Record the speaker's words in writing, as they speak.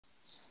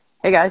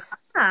Hey guys.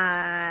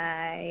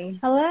 Hi.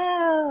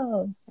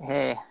 Hello.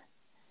 Hey,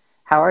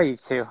 how are you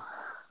two?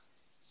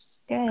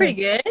 Pretty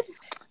Good. good.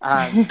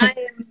 Um, I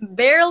am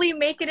barely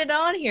making it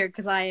on here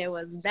because I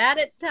was bad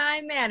at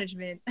time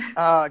management.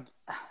 uh,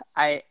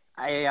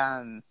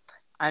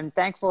 I'm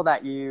thankful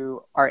that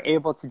you are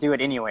able to do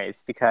it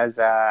anyways because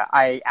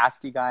I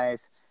asked you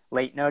guys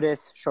late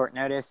notice, short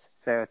notice,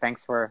 so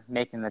thanks for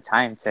making the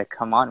time to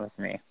come on with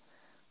me.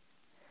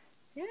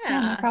 Yeah, no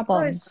Yeah, it's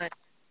always problem. fun.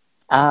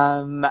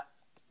 Um,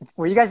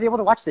 were you guys able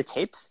to watch the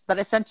tapes that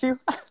I sent you,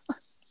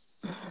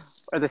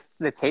 or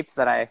the tapes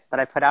that I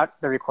put out,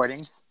 the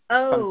recordings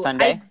from Oh,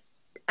 Sunday?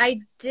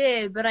 I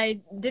did, but I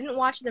didn't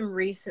watch them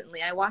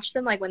recently. I watched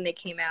them like when they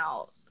came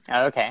out.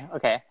 Oh, okay,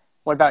 okay.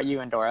 What about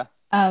you, Andorra?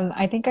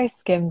 I think I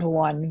skimmed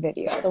one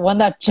video, the one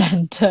that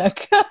Jen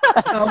took.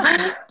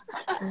 Oh.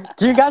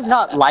 Do you guys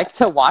not like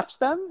to watch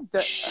them?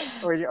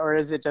 Or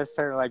is it just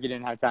sort of like you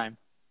didn't have time?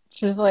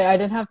 Truthfully, I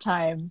didn't have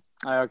time.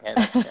 Oh, okay,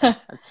 that's fair.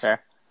 That's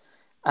fair.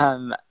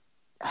 Um,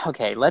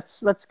 okay,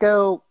 let's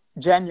go.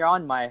 Jen, you're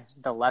on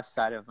the left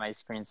side of my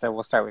screen, so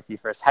we'll start with you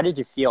first. How did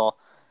you feel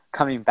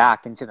coming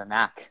back into the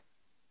Mac?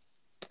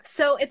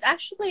 So it's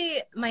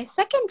actually my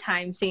second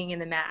time seeing in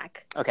the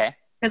Mac Okay.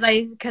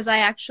 because I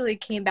actually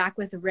came back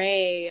with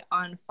Ray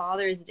on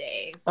Father's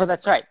Day. Oh,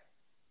 that's right.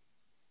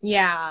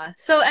 Yeah.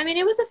 So I mean,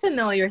 it was a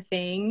familiar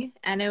thing,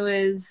 and it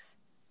was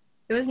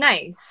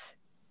nice.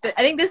 But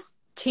I think this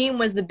team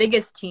was the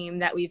biggest team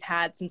that we've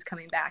had since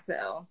coming back,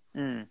 though.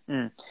 Mm,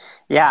 mm.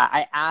 Yeah,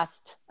 I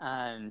asked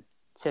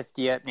Tiff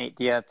Diep, Nate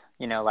Diep,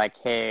 like,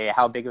 hey,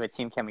 how big of a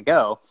team can we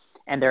go?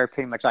 And they were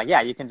pretty much like,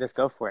 yeah, you can just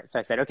go for it. So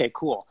I said, okay,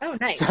 cool. Oh,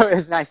 So it nice.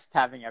 was nice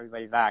having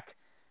everybody back.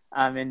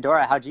 And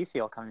Dora, how'd you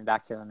feel coming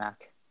back to the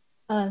Mac?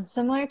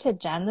 Similar to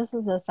Jen, this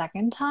is the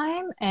second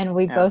time, and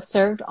we Yeah, both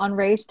served on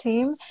Ray's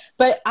team.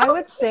 But I Oh,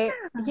 would say,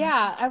 yeah.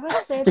 yeah, I would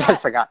say you guys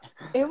that forgot.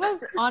 it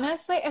was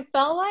honestly, it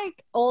felt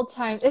like old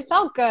times. It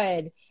felt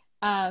good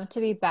to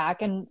be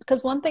back. And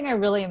because one thing I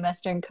really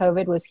missed during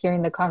COVID was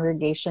hearing the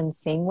congregation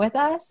sing with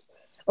us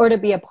or to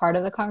be a part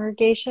of the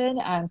congregation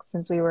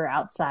since we were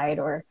outside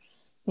or,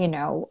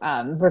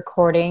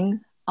 recording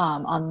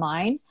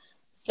online.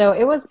 So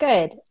it was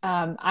good.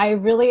 I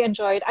really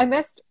enjoyed, I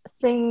missed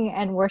singing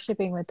and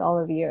worshiping with all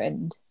of you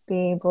and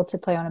being able to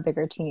play on a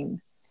bigger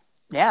team.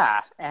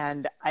 Yeah,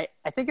 and I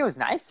think it was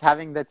nice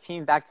having the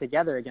team back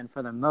together again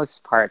for the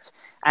most part.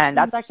 And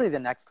that's actually the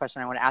next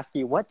question I want to ask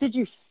you. What did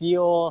you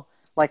feel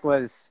like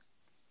was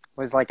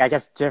like, I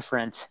guess,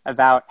 different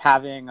about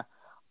having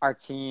our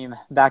team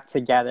back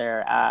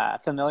together,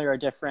 familiar or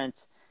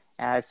different,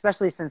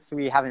 especially since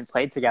we haven't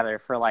played together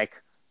for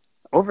like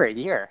over a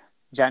year.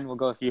 Jen, we'll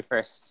go with you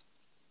first.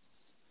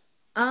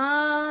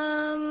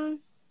 Um,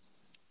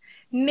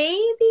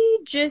 Maybe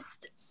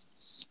just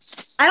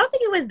I don't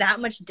think it was that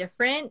much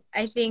different.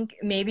 I think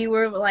maybe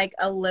we're like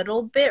a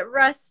little bit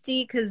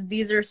rusty because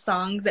these are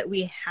songs that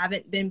we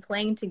haven't been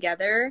playing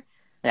together.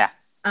 Yeah.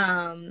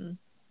 Um,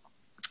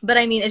 but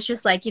I mean, it's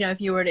just like,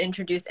 if you were to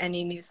introduce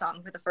any new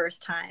song for the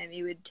first time,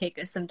 it would take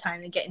us some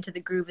time to get into the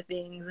groove of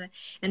things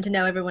and to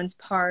know everyone's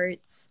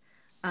parts.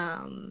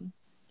 Um,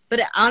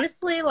 but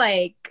honestly,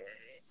 like,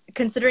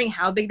 considering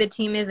how big the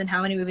team is and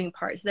how many moving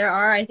parts there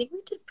are, I think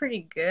we did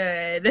pretty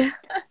good.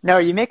 No,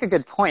 you make a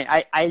good point.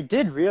 I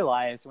did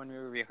realize when we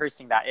were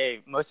rehearsing that,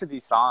 hey, most of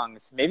these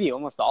songs, maybe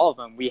almost all of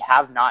them, we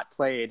have not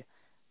played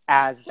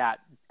as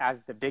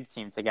the big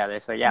team together.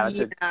 So yeah,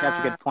 that's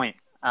a Yeah. good point.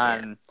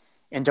 Yeah.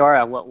 And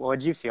Dora, what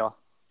did you feel?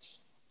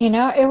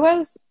 It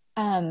was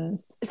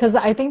because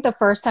I think the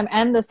first time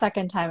and the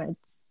second time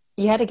it's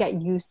you had to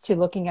get used to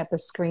looking at the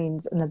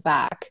screens in the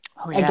back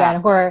Oh yeah.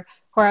 again,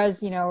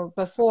 whereas,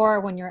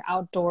 before when you're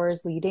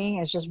outdoors leading,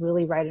 it's just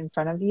really right in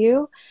front of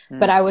you.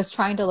 But Mm, I was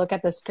trying to look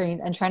at the screen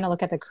and trying to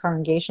look at the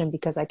congregation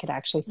because I could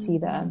actually see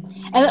them.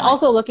 And then right.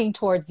 also looking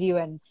towards you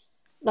and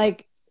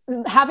like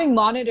having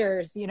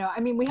monitors, I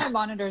mean, we had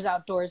monitors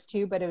outdoors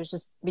too, but it was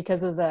just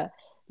because of the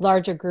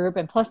larger group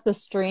and plus the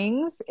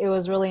strings, it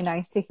was really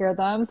nice to hear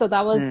them. So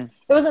Mm.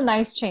 it was a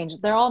nice change.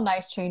 They're all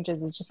nice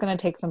changes. It's just going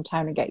to take some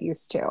time to get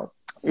used to.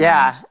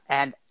 Yeah,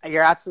 and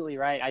you're absolutely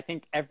right. I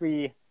think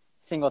every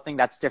single thing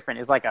that's different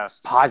is like a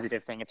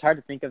positive thing. It's hard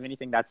to think of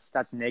anything that's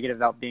negative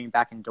about being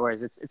back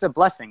indoors. It's a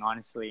blessing,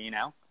 honestly.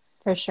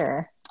 For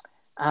sure.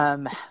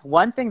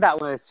 One thing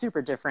that was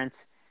super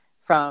different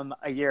from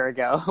a year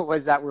ago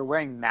was that we're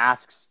wearing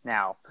masks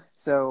now.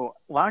 So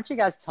why don't you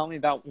guys tell me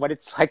about what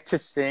it's like to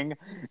sing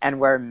and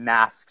wear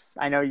masks?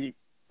 I know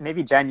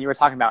maybe Jen, you were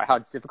talking about how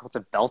it's difficult to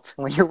belt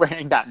when you're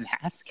wearing that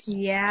mask.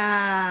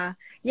 Yeah.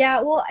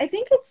 Yeah. Well, I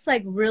think it's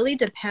like really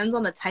depends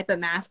on the type of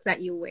mask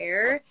that you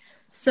wear.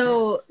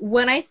 So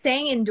when I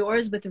sang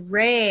indoors with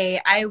Ray,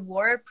 I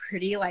wore a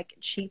pretty like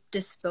cheap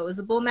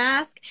disposable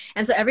mask.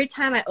 And so every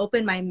time I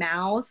opened my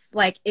mouth,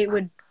 like it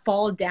would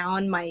fall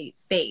down my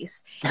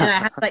face. And I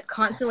had to like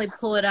constantly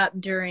pull it up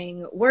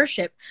during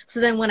worship. So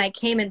then when I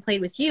came and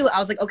played with you, I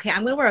was like, okay,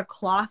 I'm going to wear a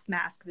cloth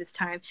mask this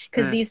time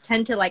because Mm, these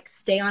tend to like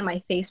stay on my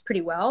face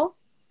pretty well.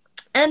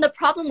 And the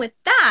problem with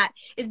that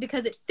is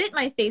because it fit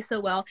my face so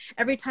well,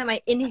 every time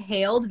I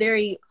inhaled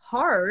very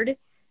hard,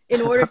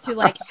 in order to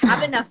like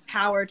have enough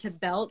power to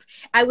belt,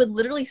 I would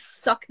literally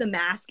suck the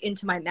mask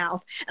into my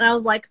mouth, and I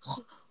was like,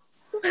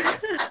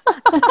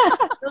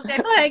 I was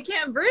like, oh, I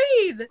can't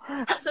breathe.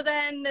 So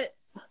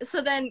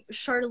then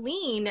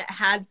Charlene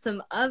had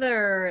some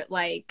other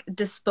like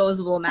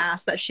disposable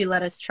masks that she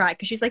let us try,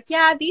 because she's like,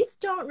 yeah, these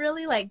don't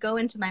really like go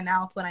into my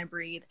mouth when I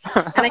breathe.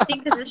 And I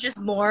think this is just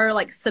more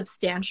like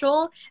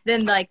substantial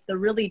than like the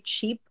really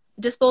cheap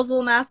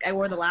disposable mask I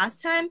wore the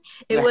last time.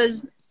 It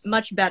was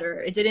much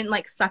better. It didn't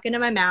like suck into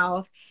my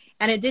mouth,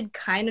 and it did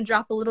kind of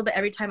drop a little bit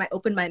every time I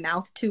opened my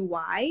mouth too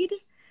wide,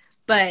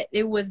 but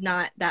it was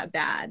not that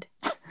bad.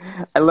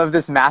 I love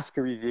this mask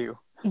review.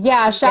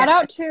 Yeah, shout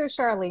out to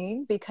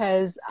Charlene,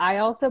 because I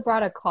also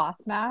brought a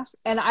cloth mask,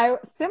 and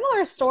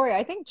similar story.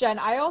 I think, Jen,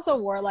 I also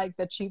wore like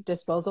the cheap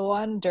disposal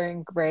one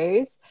during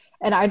Grays,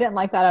 and I didn't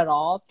like that at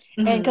all.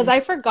 And because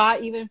I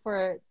forgot even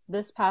for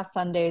this past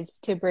Sundays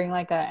to bring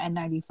like a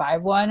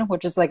N95 one,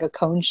 which is like a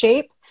cone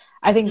shape.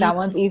 I think that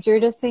one's easier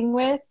to sing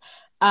with.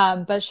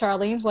 But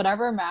Charlene's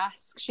whatever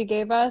mask she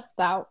gave us,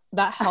 that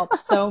helped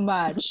so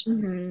much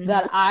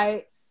that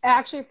it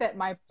actually fit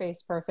my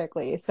face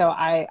perfectly. So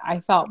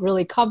I felt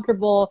really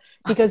comfortable,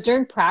 because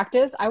during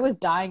practice, I was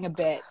dying a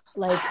bit.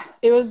 Like,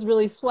 it was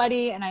really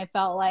sweaty, and I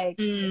felt like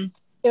it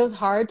was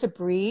hard to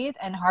breathe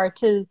and hard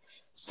to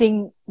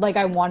sing like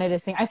I wanted to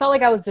sing. I felt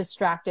like I was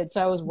distracted.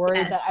 So I was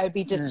worried that I would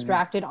be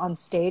distracted on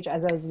stage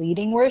as I was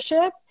leading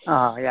worship.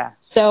 Oh, yeah.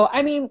 So,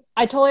 I mean,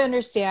 I totally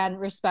understand,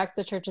 respect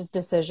the church's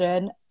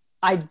decision.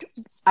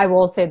 I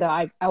will say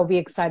that I will be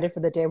excited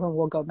for the day when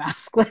we'll go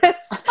maskless.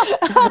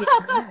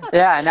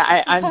 Yeah, and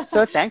I'm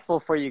so thankful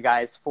for you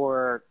guys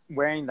for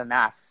wearing the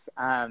masks.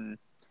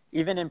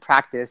 Even in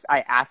practice, I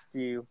asked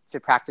you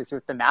to practice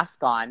with the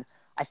mask on.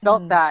 I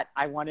felt that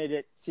I wanted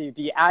it to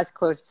be as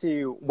close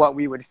to what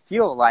we would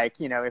feel like,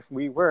 if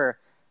we were,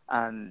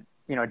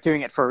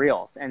 doing it for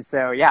reals. And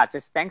so, yeah,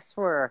 just thanks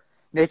for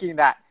making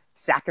that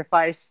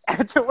sacrifice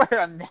to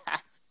wear a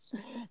mask.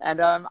 And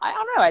I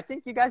don't know. I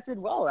think you guys did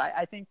well.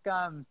 I think,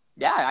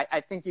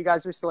 I think you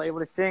guys were still able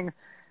to sing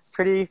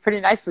pretty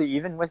nicely,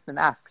 even with the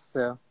masks.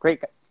 So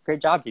great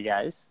job, you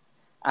guys.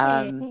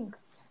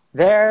 Thanks.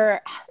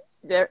 There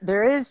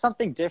is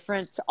something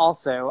different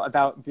also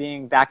about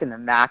being back in the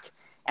MAC,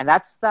 and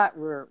that's that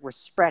we're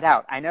spread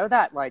out. I know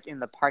that like in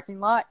the parking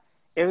lot,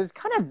 it was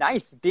kind of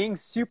nice being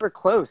super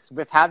close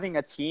with having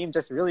a team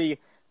just really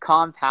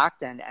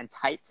compact and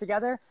tight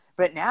together.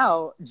 But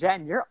now,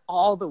 Jen, you're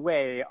all the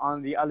way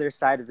on the other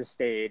side of the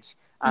stage.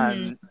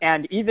 And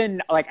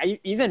even like,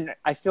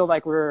 I feel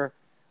like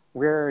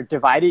we're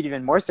divided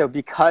even more so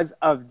because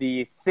of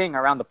the thing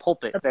around the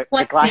pulpit. The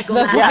glass,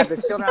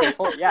 the shield around the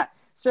pulpit, yeah.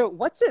 So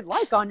what's it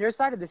like on your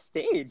side of the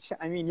stage?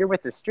 I mean, you're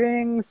with the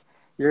strings,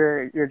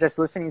 you're just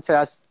listening to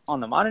us on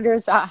the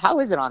monitors. How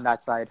is it on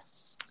that side?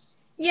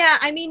 Yeah,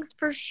 I mean,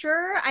 for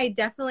sure, I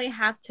definitely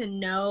have to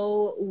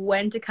know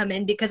when to come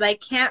in, because I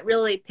can't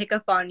really pick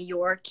up on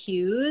your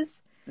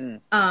cues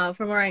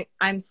from where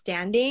I'm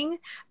standing.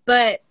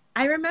 But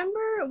I remember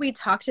we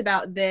talked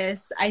about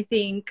this, I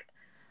think,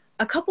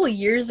 a couple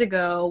years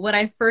ago when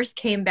I first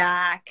came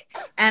back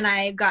and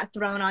I got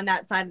thrown on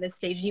that side of the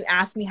stage. You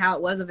asked me how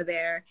it was over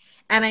there.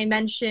 And I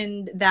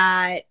mentioned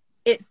that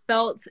it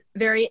felt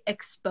very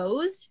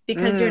exposed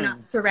because you're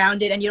not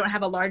surrounded and you don't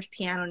have a large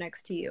piano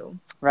next to you.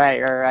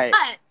 Right.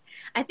 But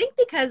I think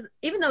because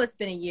even though it's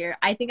been a year,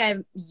 I think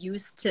I'm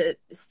used to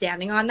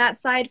standing on that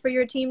side for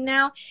your team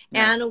now.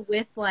 Yeah. And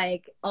with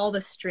like all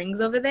the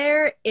strings over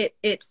there,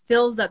 it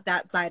fills up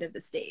that side of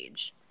the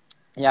stage.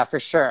 Yeah, for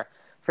sure.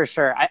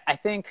 I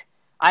think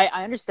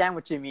I understand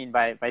what you mean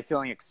by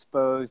feeling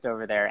exposed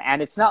over there.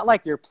 And it's not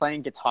like you're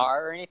playing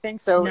guitar or anything.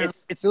 So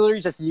it's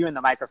literally just you and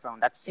the microphone.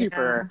 That's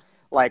super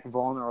like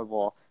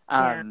vulnerable.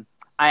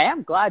 I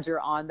am glad you're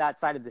on that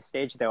side of the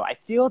stage though. I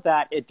feel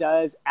that it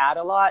does add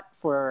a lot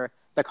for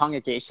the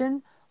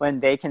congregation when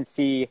they can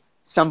see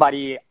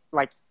somebody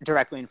like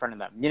directly in front of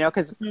them,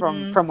 because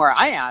from where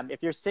I am,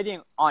 if you're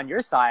sitting on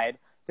your side,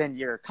 then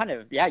you're kind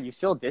of, you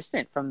feel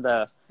distant from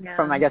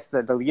from, I guess,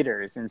 the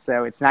leaders. And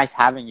so it's nice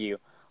having you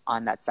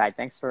on that side.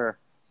 Thanks for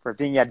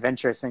being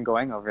adventurous and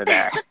going over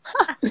there.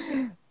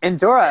 And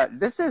Dora,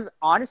 this is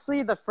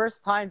honestly the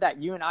first time that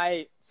you and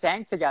I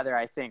sang together,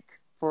 I think,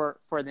 for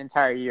the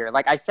entire year.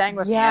 Like I sang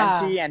with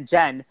Angie and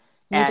Jen.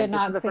 You did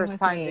not sing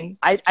with me.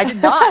 I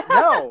did not.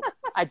 No,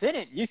 I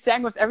didn't. You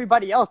sang with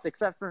everybody else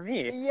except for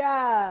me.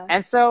 Yeah.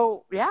 And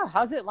so,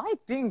 how's it like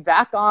being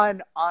back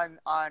on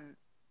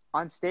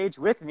stage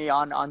with me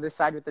on this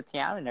side with the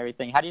piano and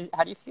everything? How do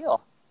you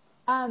feel?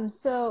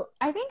 So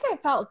I think I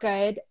felt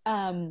good.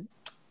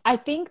 I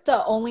think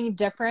the only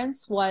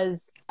difference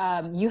was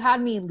you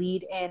had me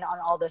lead in on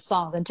all the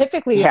songs, and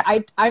typically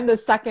I'm the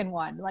second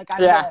one. Like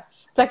I'm the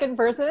second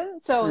person,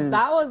 so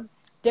that was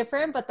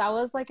different, but that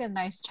was like a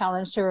nice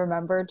challenge to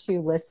remember to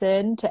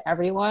listen to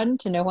everyone,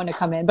 to know when to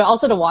come in, but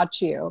also to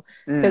watch you,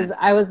 because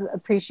I was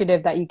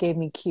appreciative that you gave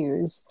me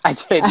cues. I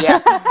did,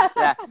 yeah.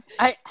 Yeah.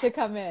 To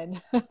come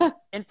in.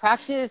 In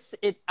practice,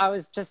 I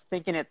was just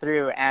thinking it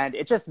through, and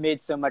it just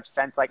made so much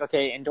sense. Like,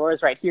 okay,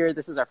 Indora's right here.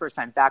 This is our first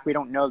time back. We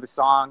don't know the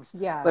songs.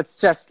 Yeah. Let's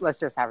just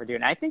have her do it.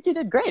 And I think you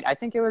did great. I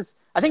think it was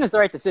the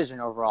right decision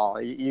overall.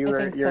 I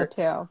think so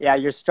too. Yeah,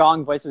 your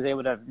strong voice was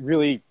able to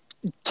really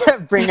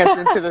bring us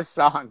into the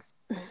songs.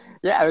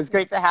 Yeah, it was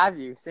great to have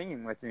you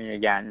singing with me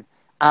again.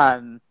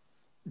 The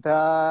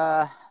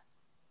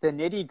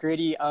nitty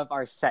gritty of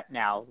our set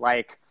now,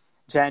 like,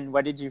 Jen,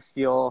 what did you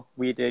feel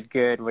we did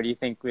good? What do you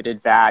think we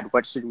did bad?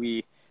 What should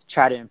we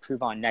try to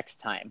improve on next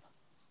time?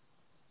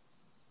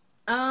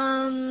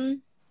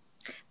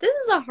 This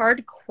is a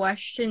hard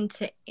question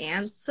to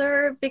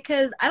answer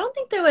because I don't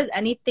think there was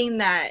anything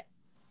that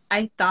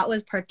I thought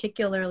was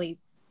particularly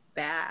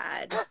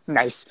bad.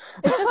 Nice.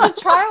 It's just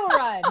a trial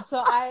run,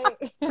 so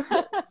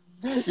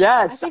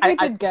Yes, I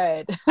think we did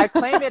good. I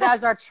claim it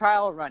as our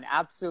trial run.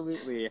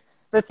 Absolutely.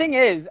 The thing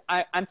is,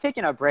 I'm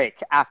taking a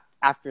break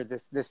after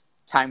this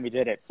time we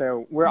did it.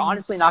 So we're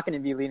honestly not going to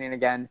be leading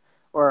again,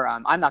 or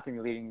I'm not going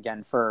to be leading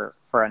again for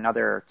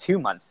another 2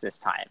 months this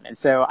time. And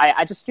so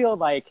I just feel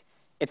like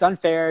it's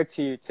unfair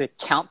to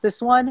count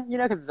this one,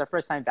 because it's our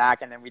first time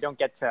back, and then we don't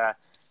get to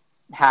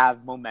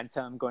have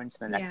momentum going to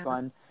the next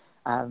one.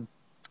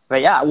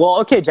 But yeah, well,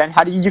 okay, Jen,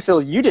 how do you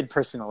feel you did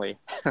personally?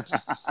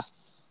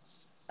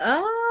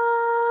 How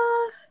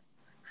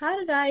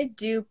did I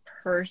do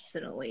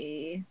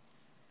personally?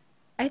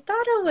 I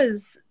thought it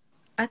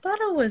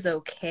was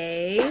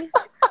okay.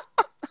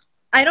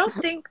 I don't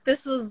think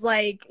this was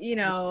like,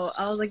 I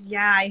was like,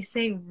 yeah, I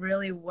sang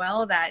really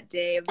well that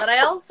day, but I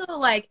also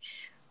like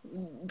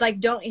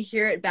don't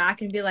hear it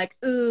back and be like,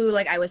 ooh,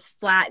 like I was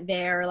flat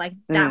there, like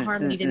that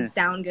harmony didn't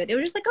sound good. It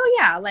was just like, oh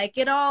yeah, like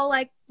it all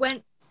like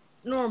went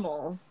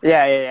normal.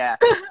 Yeah.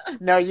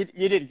 No, you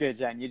did good,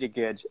 Jen. You did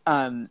good.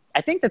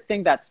 I think the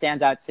thing that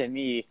stands out to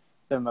me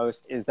the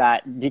most is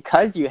that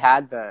because you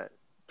had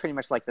pretty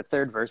much like the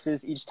third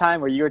verses each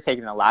time where you were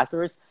taking the last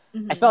verse,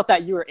 I felt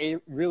that you were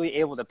really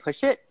able to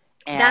push it.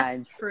 And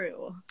that's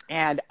true.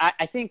 And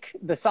I think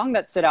the song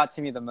that stood out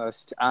to me the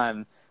most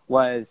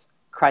was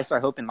Christ Our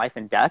Hope in Life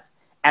and Death.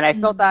 And I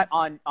felt that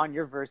on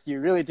your verse, you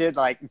really did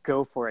like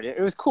go for it. It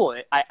was cool.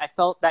 I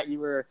felt that you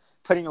were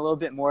putting a little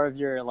bit more of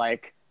your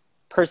like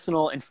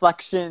personal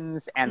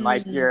inflections and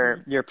like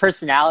your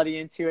personality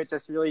into it,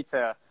 just really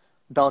to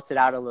belt it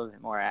out a little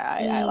bit more.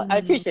 I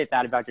appreciate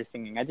that about your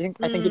singing. I think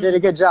you did a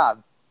good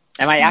job.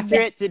 Am I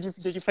accurate? Did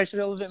you push it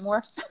a little bit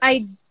more?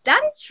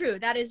 That is true.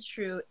 That is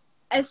true.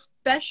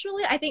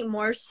 Especially, I think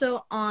more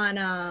so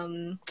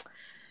on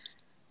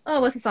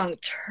what's the song?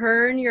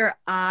 Turn Your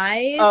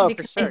Eyes. Oh,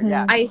 because for sure,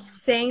 yeah. I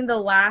sang the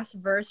last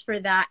verse for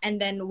that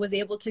and then was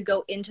able to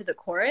go into the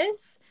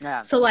chorus.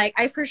 Yeah. So like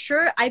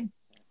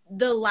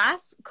the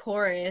last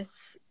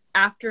chorus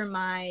after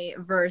my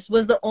verse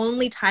was the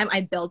only time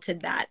I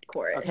belted that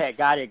chorus. Okay,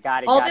 got it.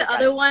 All the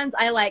other ones,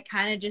 I like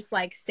kind of just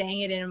like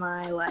sang it in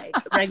my like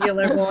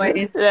regular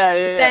voice. Yeah.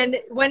 Then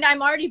when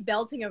I'm already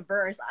belting a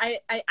verse, I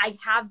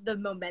have the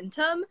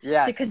momentum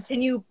to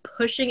continue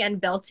pushing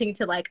and belting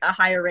to like a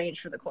higher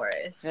range for the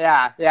chorus.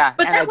 Yeah.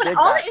 But then when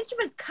all the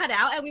instruments cut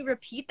out and we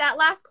repeat that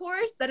last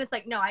chorus, then it's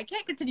like, no, I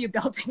can't continue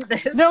belting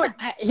this. No,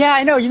 yeah,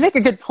 I know. You make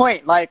a good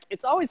point. Like,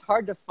 it's always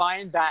hard to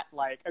find that,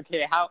 like,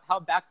 okay, how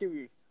back do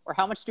we, or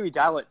how much do we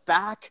dial it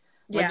back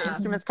when the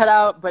instruments cut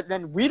out? But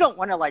then we don't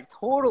want to like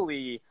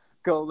totally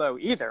go low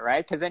either,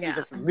 right? Because then you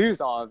just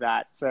lose all of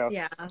that. So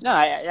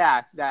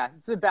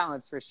it's a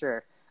balance for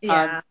sure.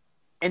 Yeah.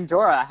 And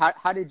Dora,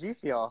 how did you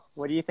feel?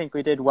 What do you think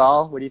we did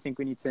well? What do you think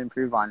we need to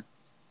improve on?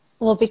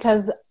 Well,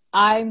 because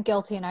I'm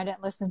guilty and I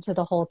didn't listen to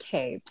the whole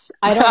tapes.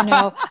 I don't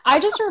know. I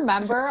just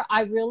remember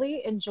I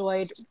really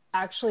enjoyed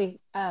actually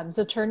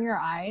So Turn Your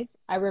Eyes.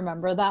 I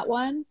remember that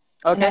one.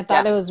 Okay, and I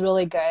thought it was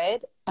really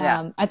good.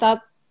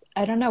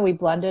 I don't know, we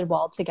blended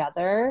well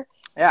together.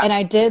 Yeah. And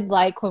I did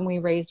like when we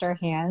raised our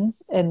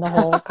hands and the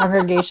whole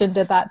congregation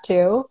did that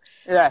too.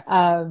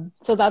 Yeah.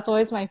 So that's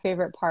always my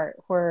favorite part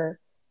where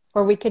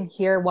we can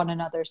hear one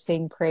another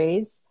sing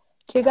praise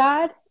to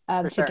God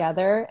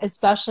together,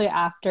 especially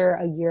after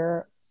a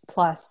year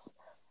plus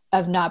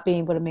of not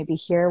being able to maybe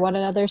hear one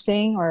another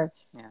sing or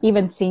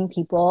even seeing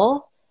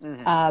people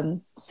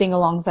sing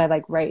alongside,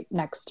 like right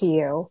next to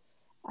you.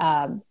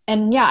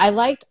 And yeah,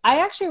 I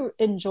actually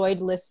enjoyed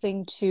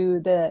listening to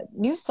the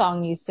new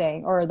song you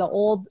sang or the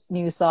old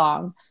new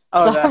song.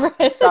 Oh,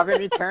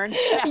 Sovereign Return.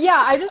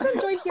 Yeah, I just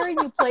enjoyed hearing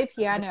you play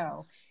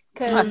piano.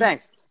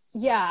 Thanks.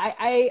 Yeah,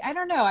 I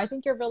don't know. I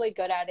think you're really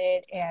good at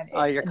it, and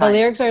the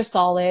lyrics are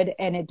solid,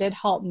 and it did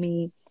help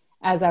me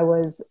as I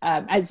was,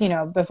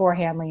 before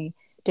Hanley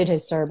did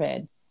his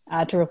sermon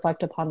to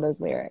reflect upon those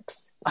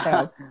lyrics.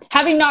 So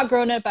having not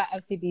grown up at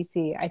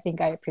FCBC, I think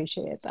I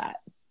appreciated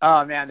that.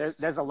 Oh man,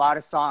 there's a lot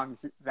of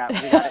songs that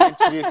we gotta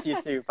introduce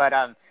you to,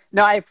 but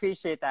no, I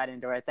appreciate that,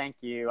 Indora. Thank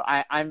you.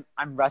 I'm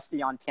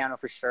rusty on piano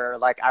for sure.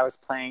 Like I was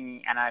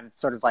playing, and I'm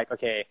sort of like,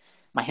 okay,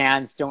 my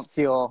hands don't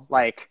feel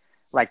like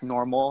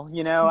normal,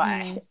 you know.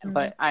 Mm-hmm.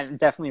 But I'm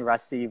definitely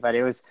rusty. But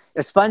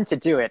it's fun to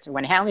do it.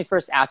 When Hanley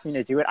first asked me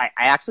to do it, I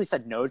actually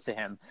said no to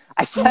him.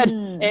 I said,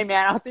 "Hey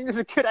man, I don't think this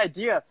is a good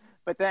idea."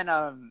 But then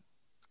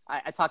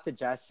I talked to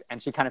Jess,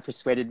 and she kind of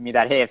persuaded me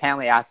that, hey, if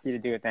Hanley asked you to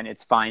do it, then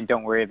it's fine.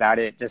 Don't worry about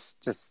it.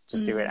 Just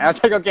do it. And I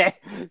was like, okay.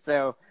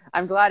 So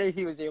I'm glad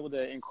he was able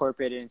to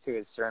incorporate it into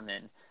his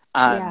sermon.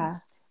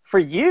 For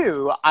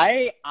you,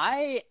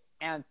 I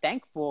am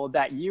thankful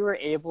that you were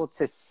able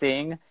to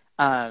sing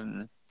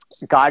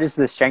God is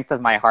the Strength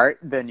of My Heart,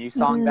 the new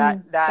song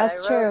that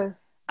that's I wrote.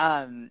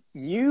 True.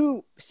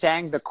 You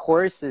sang the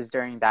choruses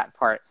during that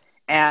part,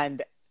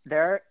 and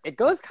it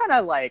goes kind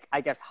of like, I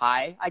guess,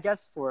 high, I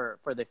guess, for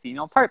the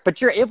female part, but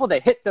you're able to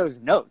hit those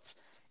notes.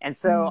 And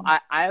so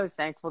I was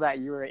thankful that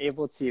you were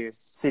able to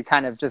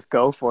kind of just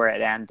go for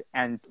it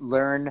and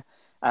learn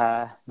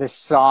this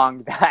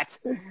song that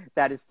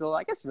is still,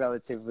 I guess,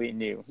 relatively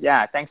new.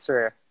 Yeah, thanks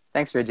for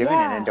doing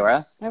it,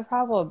 Endora. No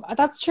problem.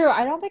 That's true.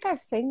 I don't think I've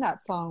sang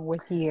that song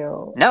with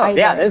you. No,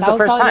 this is the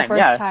first time. The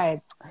first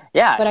time.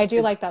 Yeah, but I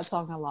do like that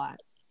song a lot.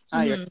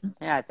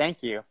 Yeah,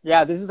 thank you.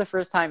 Yeah, this is the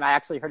first time I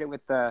actually heard it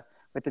with the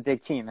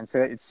big team, and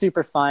so it's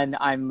super fun.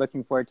 I'm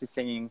looking forward to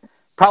singing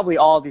probably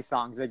all these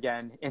songs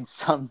again in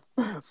some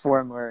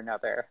form or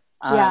another.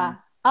 I'll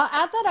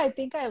add that I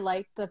think I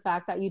liked the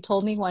fact that you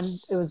told me when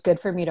it was good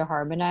for me to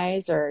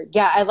harmonize,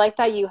 I like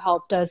that you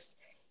helped us,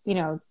 you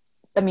know,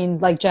 I mean,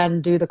 like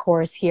Jen, do the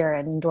chorus here,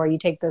 and Dora, you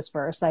take this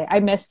verse. I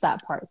missed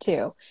that part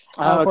too.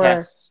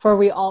 Okay. Where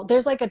we all,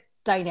 there's like a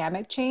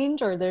dynamic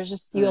change, or there's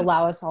just, you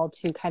allow us all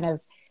to kind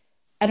of,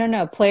 I don't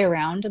know, play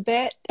around a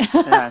bit.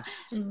 Yeah.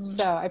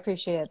 So I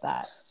appreciated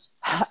that.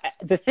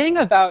 The thing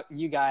about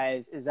you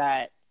guys is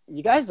that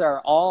you guys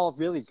are all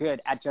really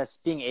good at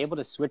just being able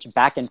to switch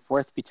back and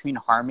forth between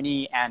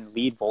harmony and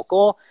lead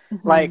vocal.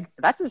 Like,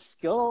 that's a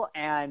skill,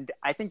 and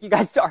I think you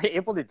guys are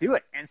able to do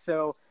it. And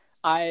so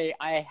I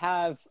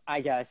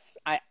guess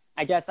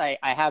I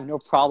have no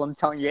problem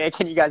telling you, hey,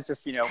 can you guys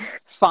just, you know,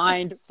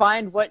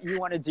 find what you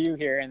want to do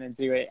here and then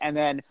do it. And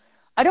then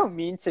I don't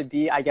mean to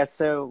be, I guess,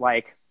 so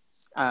like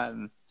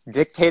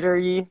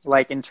dictator-y,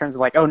 like in terms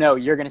of like, oh no,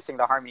 you're going to sing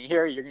the harmony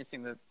here, you're going to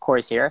sing the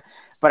chorus here.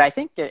 But I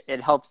think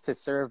it helps to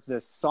serve the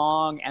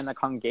song and the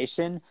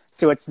congregation,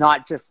 so it's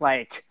not just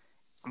like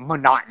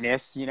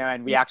monotonous, you know,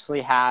 and we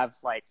actually have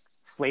like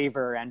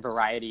flavor and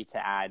variety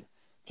to add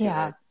to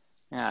it.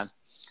 Yeah.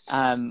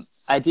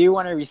 I do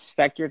want to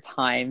respect your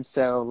time.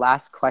 So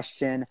last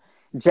question,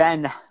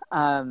 Jen,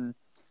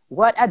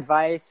 what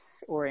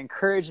advice or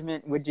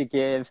encouragement would you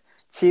give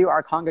to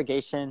our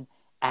congregation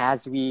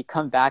as we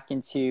come back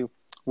into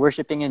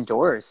worshiping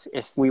indoors?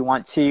 If we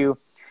want to,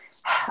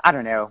 I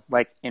don't know,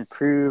 like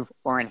improve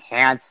or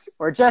enhance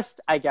or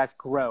just, I guess,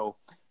 grow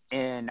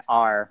in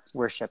our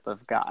worship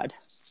of God.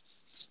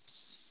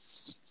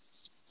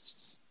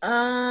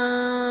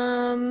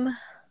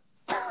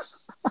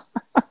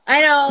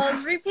 I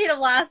know, repeat of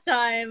last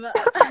time.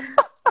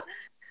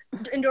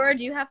 Endora,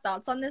 do you have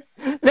thoughts on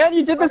this? Man,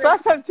 you did this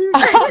last time too.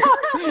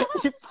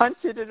 You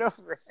punted it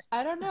over.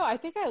 I don't know. I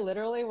think I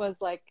literally was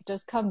like,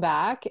 just come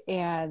back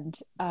and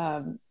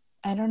I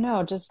don't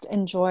know, just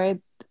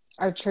enjoy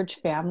our church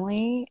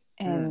family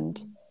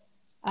and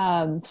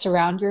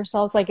surround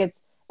yourselves. Like,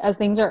 it's, as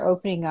things are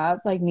opening up,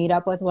 like meet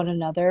up with one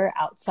another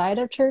outside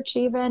of church,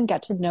 even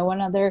get to know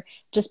one another,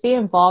 just be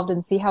involved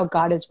and see how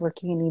God is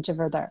working in each of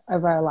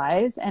our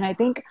lives. And I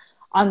think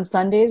on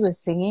Sundays with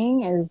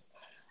singing is,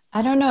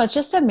 I don't know, it's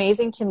just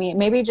amazing to me.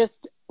 Maybe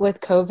just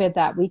with COVID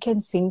that we can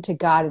sing to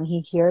God and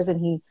he hears and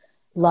he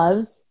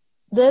loves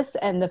this.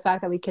 And the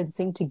fact that we can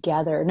sing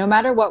together, no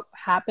matter what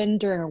happened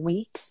during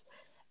weeks,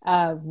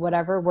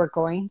 whatever we're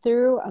going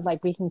through,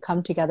 like we can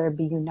come together,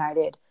 be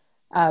united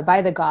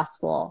by the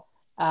gospel.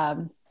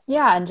 And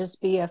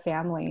just be a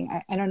family.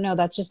 I don't know.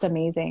 That's just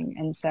amazing.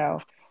 And so,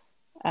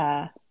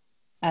 I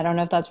don't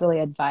know if that's really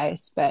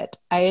advice, but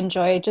I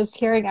enjoy just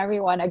hearing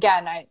everyone.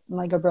 Again, I'm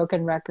like a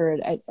broken record.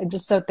 I'm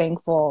just so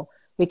thankful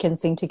we can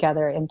sing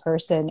together in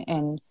person.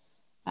 And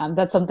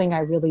that's something I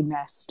really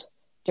missed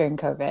during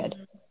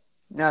COVID.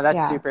 No,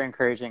 that's super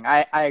encouraging.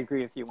 I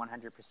agree with you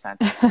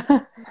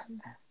 100%.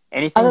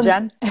 Anything,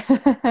 Jen?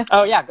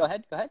 Oh, yeah. Go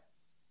ahead.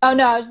 Oh,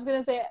 no, I was just going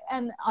to say,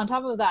 and on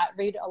top of that,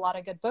 read a lot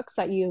of good books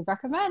that you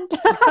recommend.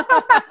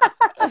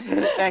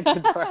 Thanks,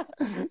 Adora.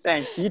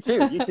 Thanks. You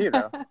too,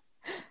 though.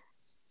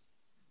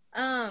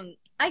 I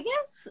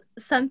guess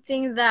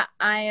something that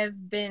I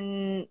have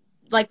been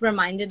like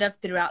reminded of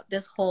throughout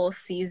this whole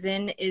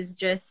season is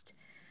just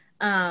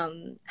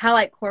how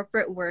like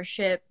corporate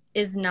worship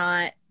is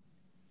not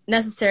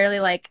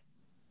necessarily like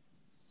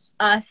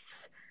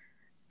us.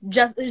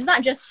 It's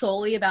not just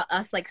solely about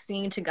us like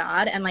singing to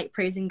God and like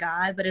praising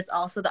God, but it's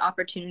also the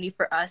opportunity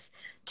for us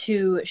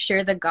to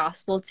share the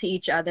gospel to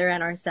each other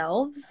and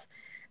ourselves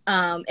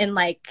in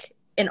like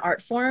an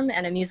art form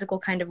and a musical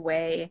kind of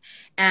way.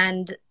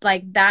 And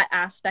like that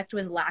aspect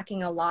was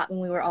lacking a lot when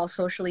we were all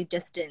socially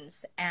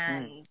distanced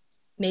and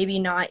maybe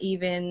not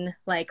even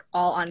like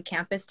all on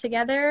campus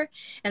together.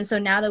 And so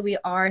now that we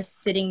are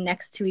sitting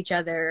next to each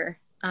other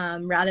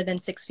rather than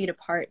 6 feet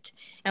apart.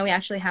 And we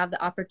actually have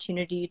the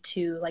opportunity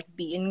to like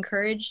be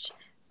encouraged,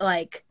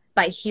 like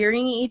by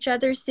hearing each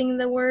other sing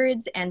the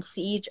words and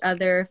see each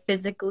other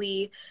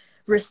physically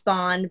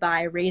respond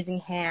by raising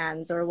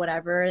hands or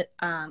whatever.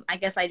 I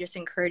guess I just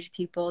encourage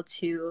people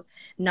to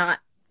not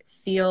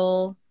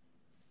feel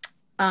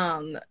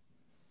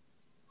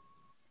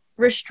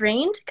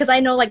restrained, because I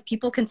know like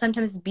people can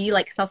sometimes be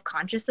like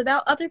self-conscious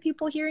about other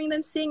people hearing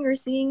them sing or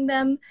seeing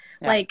them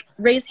like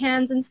raise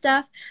hands and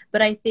stuff.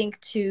 But I think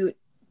to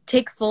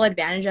take full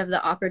advantage of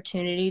the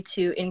opportunity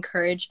to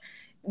encourage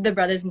the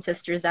brothers and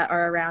sisters that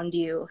are around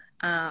you,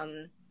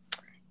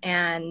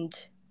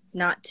 and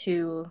not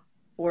to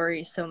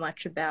worry so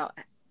much about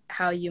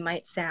how you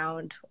might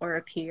sound or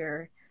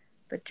appear,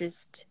 but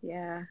just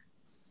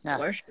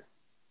worship.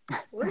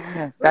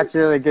 That's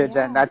really good,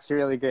 Jen. That's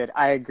really good.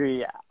 I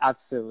agree.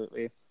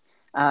 Absolutely.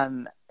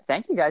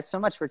 Thank you guys so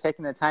much for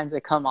taking the time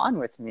to come on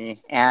with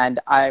me. And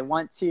I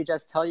want to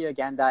just tell you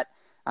again that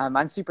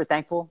I'm super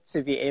thankful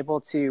to be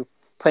able to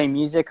play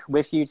music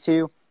with you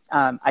two.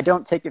 I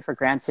don't take it for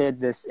granted.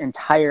 This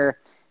entire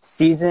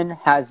season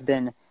has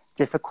been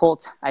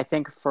difficult, I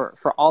think,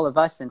 for all of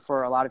us and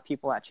for a lot of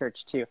people at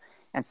church too.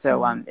 And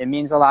so it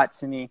means a lot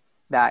to me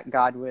that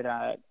God would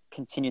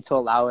continue to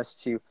allow us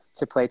to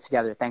play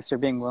together. Thanks for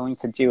being willing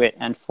to do it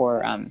and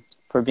for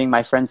being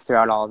my friends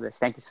throughout all of this.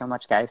 Thank you so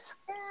much, guys.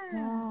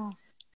 Yeah.